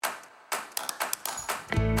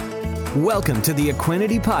Welcome to the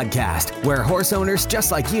Equinety Podcast, where horse owners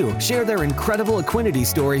just like you share their incredible Equinety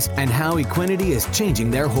stories and how Equinety is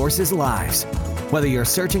changing their horses' lives. Whether you're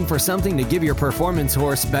searching for something to give your performance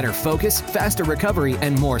horse better focus, faster recovery,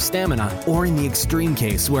 and more stamina, or in the extreme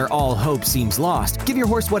case where all hope seems lost, give your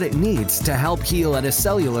horse what it needs to help heal at a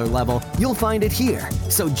cellular level, you'll find it here.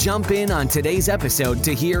 So jump in on today's episode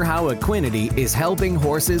to hear how Equinety is helping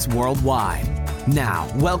horses worldwide.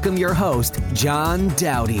 Now, welcome your host, John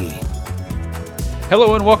Dowdy.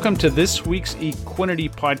 Hello and welcome to this week's Equinety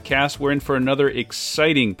Podcast. We're in for another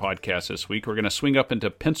exciting podcast this week. We're going to swing up into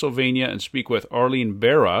Pennsylvania and speak with Arlene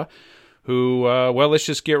Bara, who, let's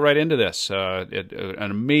just get right into this. An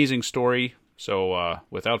amazing story. So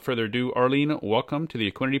without further ado, Arlene, welcome to the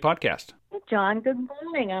Equinety Podcast. John, good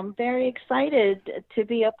morning. I'm very excited to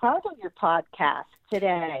be a part of your podcast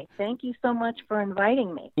today. Thank you so much for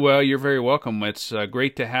inviting me. Well, you're very welcome. It's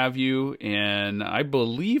great to have you. And I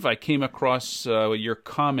believe I came across your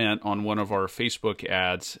comment on one of our Facebook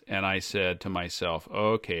ads, and I said to myself,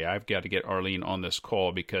 okay, I've got to get Arlene on this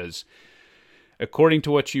call because according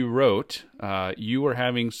to what you wrote, you were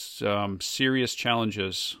having some serious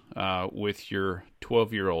challenges with your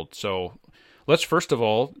 12-year-old. So let's first of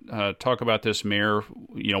all talk about this mare.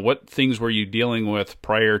 You know, what things were you dealing with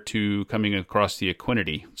prior to coming across the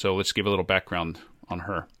Equinety? So let's give a little background on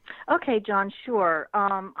her. Okay, John, sure.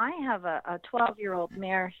 I have a 12-year-old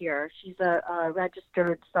mare here. She's a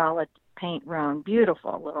registered solid paint roan,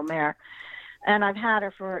 beautiful little mare, and I've had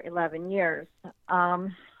her for 11 years.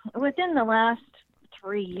 Within the last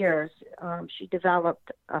 3 years, she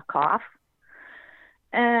developed a cough,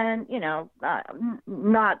 and,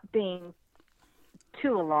 not being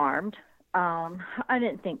too alarmed. I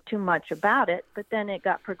didn't think too much about it, but then it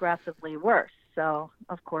got progressively worse. So,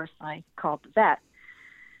 of course, I called the vet.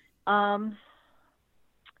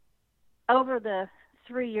 Over the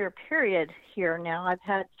 3-year period here now, I've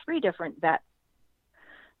had 3 different vets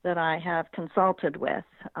that I have consulted with.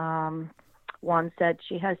 One said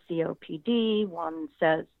she has COPD. One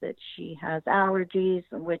says that she has allergies,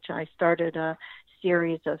 which I started a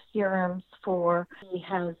series of serums for. She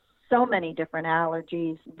has so many different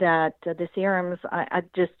allergies that the serums I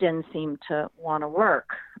just didn't seem to want to work.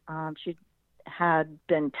 She had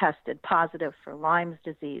been tested positive for Lymes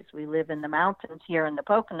disease. We live in the mountains here in the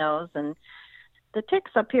Poconos, and the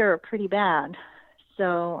ticks up here are pretty bad.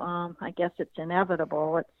 So I guess it's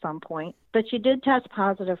inevitable at some point. But she did test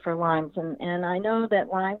positive for Lyme's, and I know that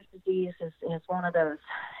Lyme's disease is one of those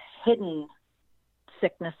hidden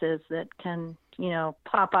sicknesses that can,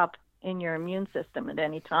 pop up in your immune system at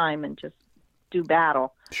any time and just do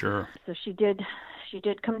battle. Sure. So she did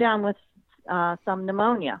come down with some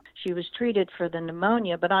pneumonia. She was treated for the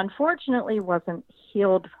pneumonia, but unfortunately wasn't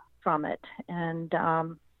healed from it. And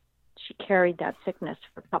she carried that sickness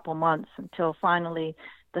for a couple months until finally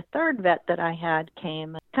the third vet that I had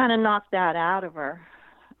came and kind of knocked that out of her.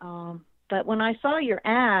 But when I saw your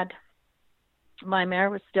ad, my mare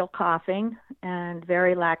was still coughing and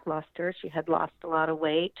very lackluster. She had lost a lot of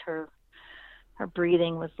weight. Her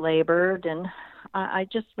breathing was labored, and I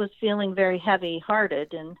just was feeling very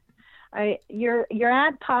heavy-hearted. And your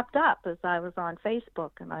ad popped up as I was on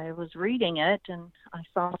Facebook, and I was reading it, and I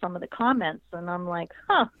saw some of the comments, and I'm like,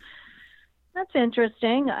 that's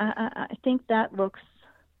interesting. I think that looks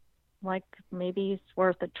like maybe it's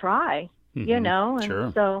worth a try, And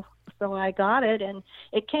sure. So I got it, and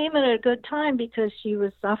it came at a good time because she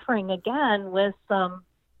was suffering again with some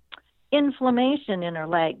inflammation in her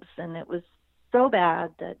legs, and it was so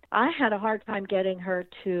bad that I had a hard time getting her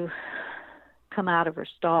to come out of her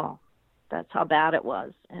stall. That's how bad it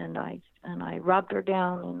was. And I rubbed her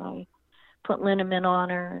down, and I put liniment on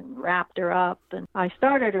her and wrapped her up, and I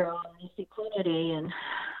started her on this Equinety, and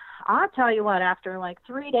I'll tell you what, after like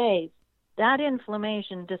 3 days, that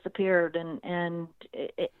inflammation disappeared, and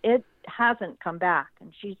it hasn't come back.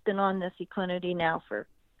 And she's been on this Equinety now for,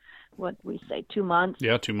 2 months?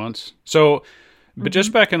 Yeah, 2 months. So, but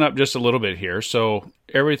just backing up just a little bit here. So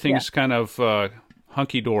everything's kind of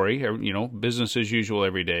hunky-dory, business as usual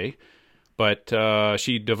every day. But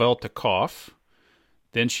she developed a cough.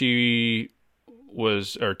 Then she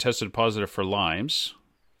tested positive for Lyme's.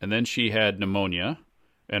 And then she had pneumonia.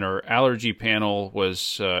 And her allergy panel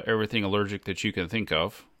was everything allergic that you can think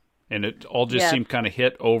of. And it all just seemed kind of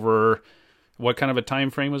hit over, what kind of a time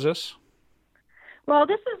frame was this? Well,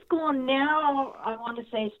 this is going now, I want to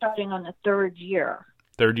say, starting on the 3rd year.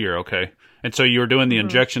 3rd year, okay. And so you were doing the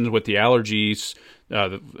injections with the allergies,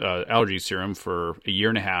 the allergy serum for a year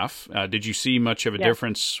and a half. Did you see much of a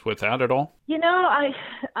difference with that at all?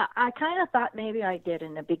 I kind of thought maybe I did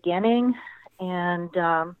in the beginning. And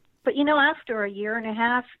But, after a year and a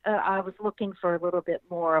half, I was looking for a little bit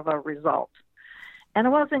more of a result. And I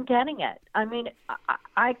wasn't getting it. I mean,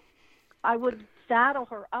 I would saddle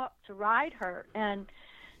her up to ride her, and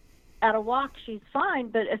at a walk she's fine,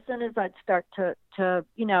 but as soon as I'd start to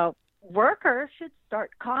work her, she'd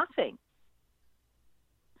start coughing.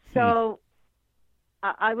 So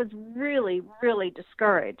I was really, really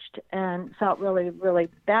discouraged and felt really, really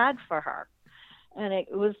bad for her. And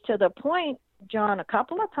it was to the point, John, a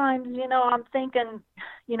couple of times, I'm thinking,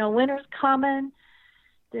 winter's coming.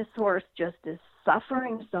 This horse just is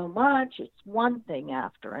suffering so much. It's one thing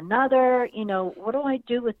after another. What do I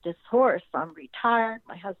do with this horse? I'm retired.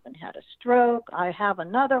 My husband had a stroke. I have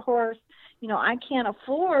another horse. I can't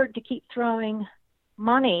afford to keep throwing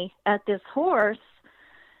money at this horse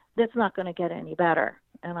that's not going to get any better.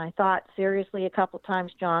 And I thought seriously a couple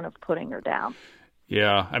times, John, of putting her down.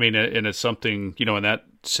 Yeah, I mean, and it's something, in that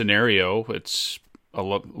scenario, it's a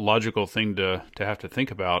logical thing to have to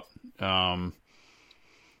think about.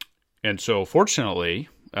 And so fortunately,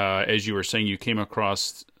 as you were saying, you came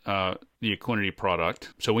across the Equinety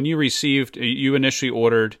product. So when you initially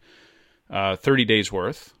ordered 30 days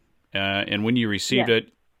worth, and when you received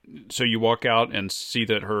it, so you walk out and see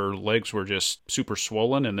that her legs were just super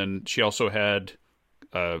swollen, and then she also had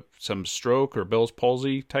some stroke or Bell's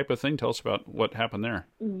palsy type of thing. Tell us about what happened there.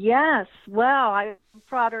 Yes. Well, I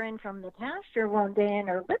brought her in from the pasture one day, and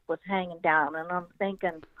her lip was hanging down, and I'm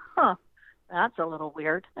thinking, that's a little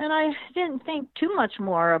weird. And I didn't think too much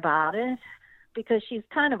more about it because she's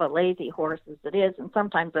kind of a lazy horse as it is, and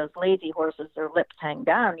sometimes those lazy horses, their lips hang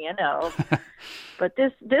down, But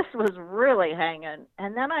this was really hanging.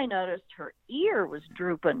 And then I noticed her ear was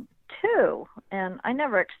drooping too, and I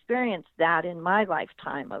never experienced that in my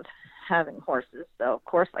lifetime of having horses. So of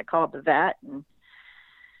course I called the vet,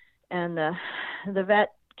 and the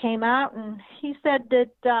vet came out, and he said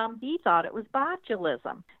that he thought it was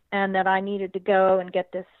botulism, and that I needed to go and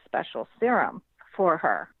get this special serum for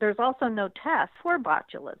her. There's also no test for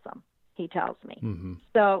botulism, he tells me. Mm-hmm.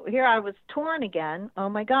 So here I was torn again. Oh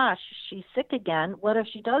my gosh, she's sick again. What if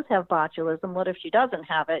she does have botulism? What if she doesn't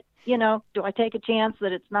have it? Do I take a chance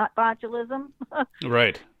that it's not botulism?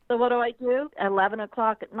 Right. So what do? At 11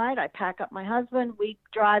 o'clock at night, I pack up my husband. We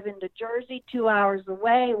drive into Jersey, 2 hours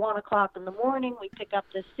away. 1 o'clock in the morning, we pick up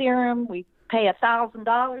the serum. We pay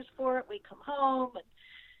 $1,000 for it. We come home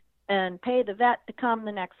and pay the vet to come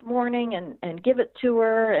the next morning and give it to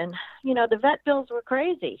her. And, the vet bills were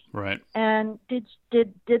crazy. Right. And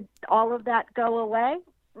did all of that go away?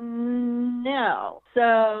 No.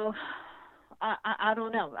 So I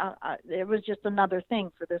don't know. It was just another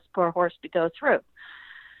thing for this poor horse to go through.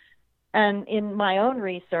 And in my own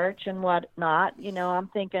research and whatnot, I'm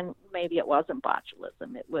thinking maybe it wasn't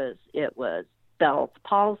botulism. It was Bell's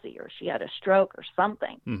palsy, or she had a stroke or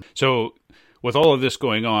something. So with all of this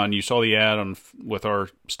going on, you saw the ad with our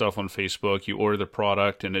stuff on Facebook, you ordered the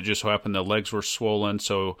product, and it just so happened the legs were swollen.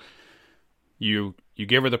 So you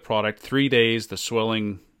gave her the product, 3 days, the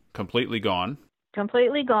swelling completely gone.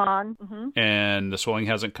 Completely gone. Mm-hmm. And the swelling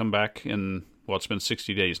hasn't come back it's been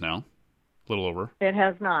 60 days now, a little over. It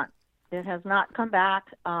has not. It has not come back.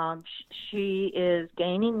 She is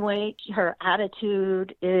gaining weight. Her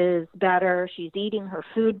attitude is better. She's eating her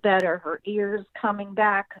food better. Her ears coming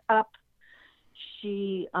back up.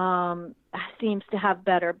 She seems to have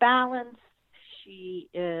better balance. She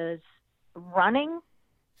is running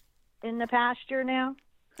in the pasture now.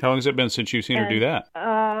 How long has it been since you've seen her do that?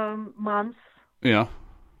 Months. Yeah.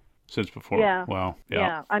 Since before. Yeah. Wow.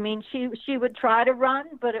 Yeah. I mean, she would try to run,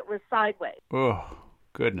 but it was sideways. Oh,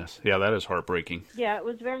 goodness. Yeah, that is heartbreaking. Yeah, it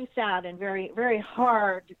was very sad and very, very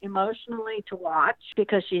hard emotionally to watch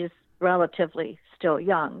because she's relatively still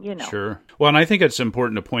young, Sure. Well, and I think it's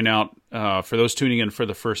important to point out for those tuning in for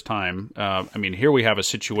the first time, here we have a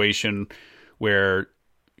situation where,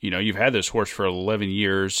 you've had this horse for 11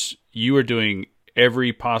 years. You were doing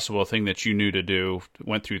every possible thing that you knew to do,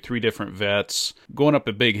 went through 3 different vets, going up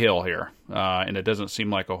a big hill here. And it doesn't seem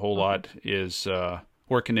like a whole lot is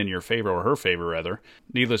working in your favor, or her favor, rather.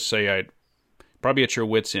 Needless to say, I'd probably at your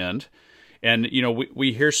wit's end. And,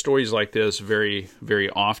 we hear stories like this very, very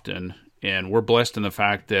often, and we're blessed in the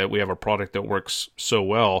fact that we have a product that works so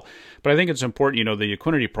well. But I think it's important, the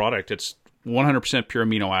Equinety product, it's 100% pure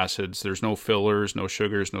amino acids. There's no fillers, no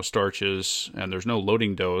sugars, no starches, and there's no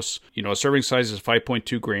loading dose. A serving size is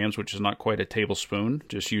 5.2 grams, which is not quite a tablespoon,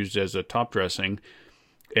 just used as a top dressing.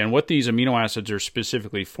 And what these amino acids are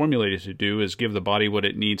specifically formulated to do is give the body what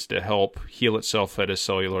it needs to help heal itself at a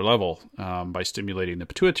cellular level by stimulating the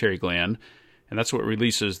pituitary gland. And that's what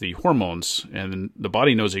releases the hormones. And the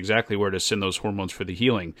body knows exactly where to send those hormones for the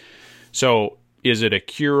healing. So is it a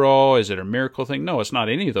cure-all? Is it a miracle thing? No, it's not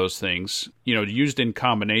any of those things. Used in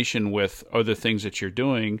combination with other things that you're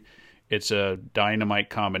doing, it's a dynamite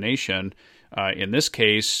combination. In this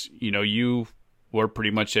case, you were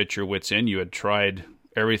pretty much at your wit's end. You had tried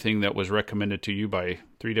everything that was recommended to you by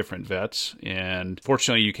 3 different vets, and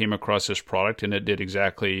fortunately you came across this product and it did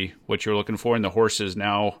exactly what you're looking for, and the horse is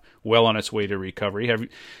now well on its way to recovery.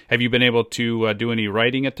 Have you been able to do any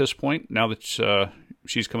riding at this point now that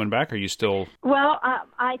she's coming back? Are you still... Well,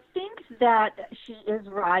 I think that she is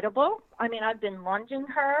rideable. I mean, I've been lunging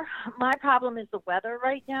her. My problem is the weather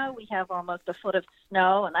right now. We have almost a foot of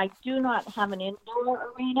snow, and I do not have an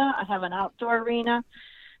indoor arena. I have an outdoor arena.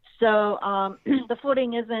 So the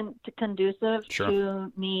footing isn't conducive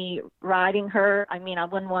to me riding her. I mean, I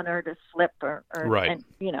wouldn't want her to slip or and,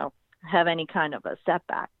 have any kind of a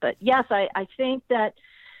setback. But yes, I think that,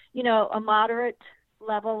 a moderate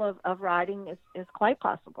level of riding is quite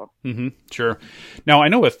possible. Mm-hmm. Sure. Now, I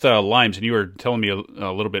know with Lymes, and you were telling me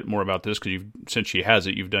a little bit more about this because since she has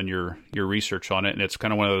it, you've done your research on it, and it's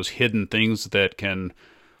kind of one of those hidden things that can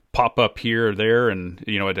pop up here or there, and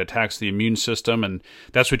it attacks the immune system, and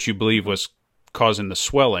that's what you believe was causing the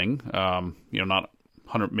swelling. Not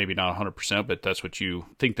 100, maybe not 100%, but that's what you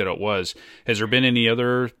think that it was. Has there been any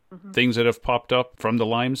other things that have popped up from the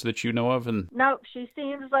Lymes that you know of? And no, she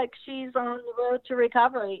seems like she's on the road to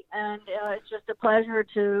recovery, and it's just a pleasure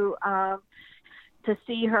to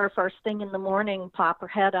see her first thing in the morning, pop her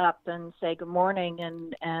head up and say good morning,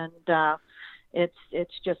 and it's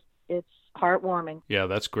heartwarming. Yeah,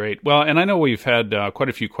 that's great. Well, and I know we've had quite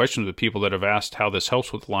a few questions with people that have asked how this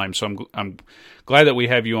helps with Lyme, so I'm glad that we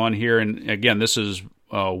have you on here. And again, this is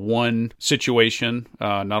one situation.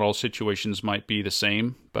 Not all situations might be the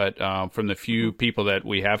same, but from the few people that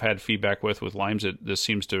we have had feedback with Lymes, this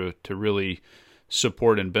seems to really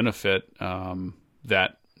support and benefit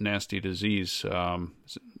that nasty disease. Well,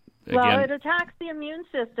 it attacks the immune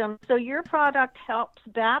system, so your product helps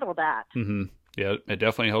battle that. Mm-hmm. Yeah, it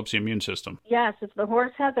definitely helps the immune system. Yes, if the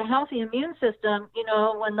horse has a healthy immune system,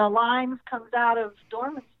 when the Lyme comes out of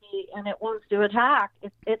dormancy and it wants to attack,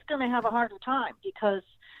 it's going to have a harder time because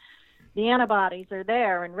the antibodies are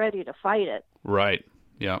there and ready to fight it. Right.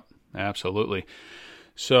 Yeah, absolutely.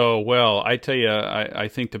 So, well, I tell you, I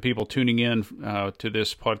think the people tuning in to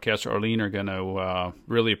this podcast, Arlene, are going to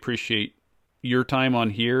really appreciate your time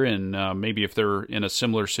on here, and maybe if they're in a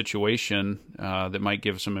similar situation, that might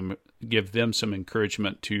give them some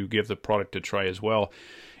encouragement to give the product a try as well.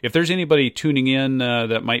 If there's anybody tuning in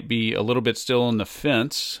that might be a little bit still on the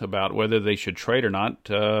fence about whether they should try it or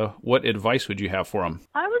not, what advice would you have for them?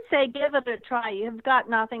 I would say give it a try. You've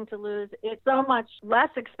got nothing to lose. It's so much less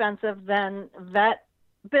expensive than vet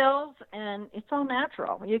bills, and it's all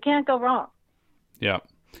natural. You can't go wrong. Yeah.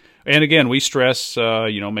 And again, we stress,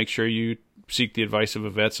 make sure you seek the advice of a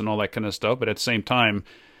vets and all that kind of stuff. But at the same time,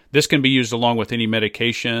 this can be used along with any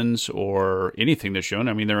medications or anything that's shown.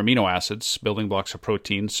 I mean, they're amino acids, building blocks of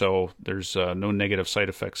protein, so there's no negative side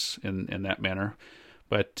effects in that manner.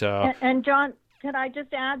 But and John, can I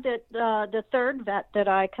just add that the third vet that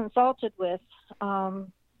I consulted with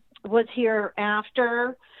was here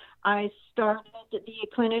after I started at the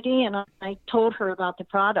Equinety, and I told her about the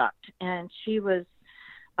product, and she was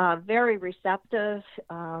very receptive.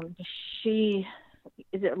 She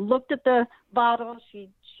looked at the bottle. She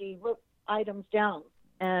wrote items down,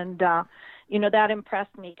 and that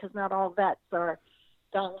impressed me because not all vets are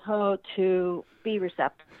gung-ho to be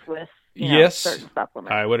receptive with certain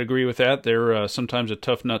supplements. I would agree with that. They're sometimes a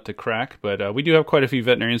tough nut to crack, but we do have quite a few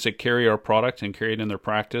veterinarians that carry our product and carry it in their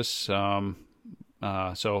practice. So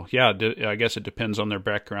yeah, I guess it depends on their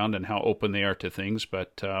background and how open they are to things,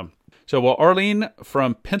 but. Well, Arlene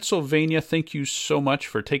from Pennsylvania, thank you so much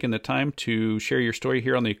for taking the time to share your story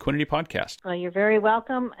here on the Equinety Podcast. Well, you're very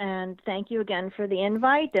welcome, and thank you again for the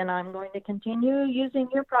invite, and I'm going to continue using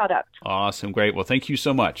your product. Awesome. Great. Well, thank you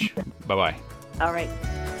so much. Bye-bye. All right.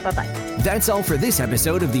 Bye-bye. That's all for this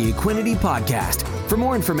episode of the Equinety Podcast. For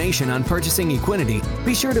more information on purchasing Equinety,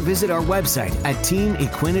 be sure to visit our website at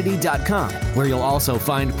teamequinety.com, where you'll also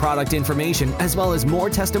find product information as well as more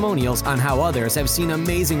testimonials on how others have seen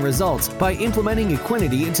amazing results by implementing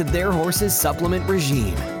Equinety into their horse's supplement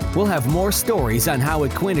regime. We'll have more stories on how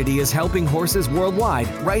Equinety is helping horses worldwide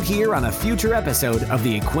right here on a future episode of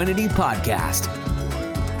the Equinety Podcast.